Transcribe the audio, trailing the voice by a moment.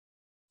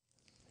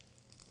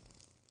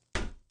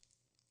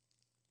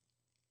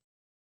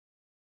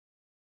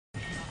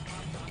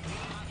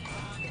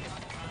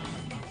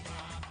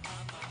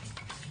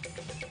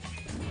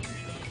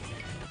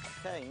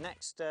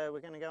next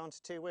we're going to go on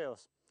to two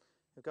wheels.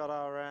 We've got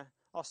our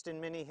Austin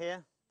Mini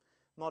here,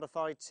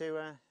 modified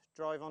to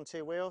drive on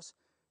two wheels.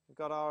 We've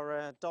got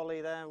our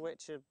dolly there,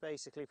 which will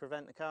basically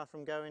prevent the car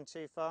from going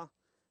too far.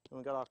 And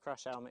we've got our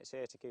crash helmets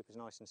here to keep us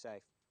nice and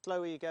safe. The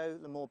slower you go,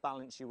 the more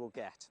balance you will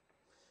get.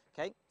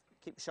 Okay,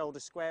 keep your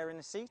shoulders square in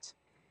the seat.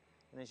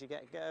 And as you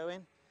get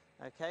going,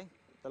 okay,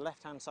 the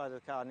left-hand side of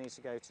the car needs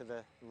to go to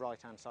the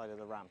right-hand side of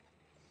the ramp.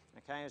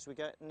 Okay, as we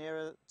get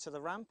nearer to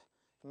the ramp,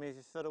 move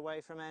your foot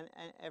away from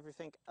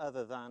everything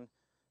other than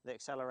the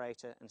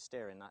accelerator and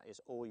steering. That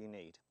is all you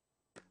need.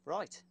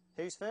 Right,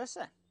 who's first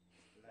then?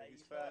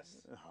 Ladies first.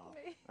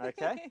 Oh,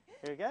 okay,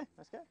 here we go,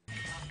 let's go.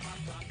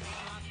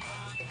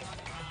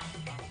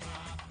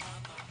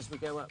 As we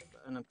go up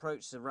and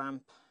approach the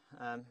ramp,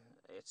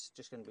 it's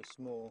just going to be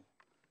small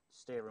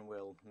steering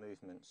wheel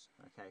movements.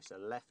 Okay, so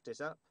left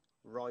is up,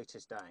 right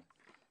is down.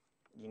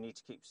 You need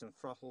to keep some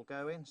throttle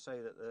going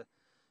so that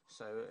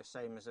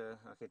same as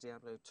like a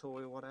Diablo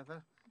toy or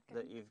whatever,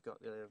 that you've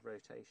got the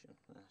rotation.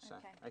 So,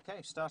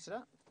 okay, start it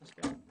up. Let's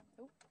go.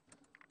 Ooh.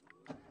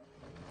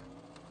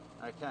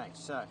 Okay,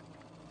 so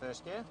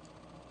first gear.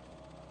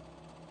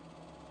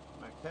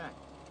 Okay.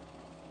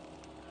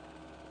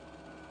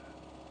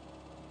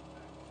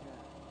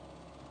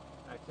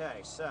 Okay,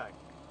 so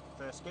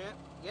first gear.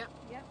 Yep.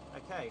 Yep.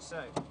 Okay,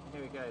 so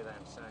here we go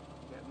then. So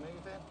get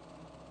moving.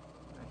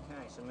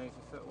 Okay, so move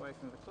your foot away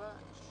from the clutch.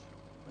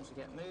 Once you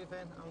get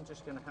moving, I'm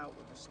just going to help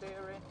with the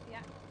steering. Yeah.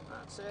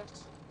 That's it.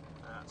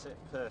 That's it.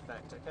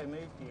 Perfect. Okay,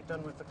 move. You're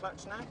done with the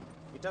clutch now?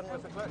 You're done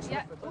with the clutch?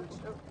 Yeah. With the clutch?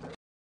 Oh.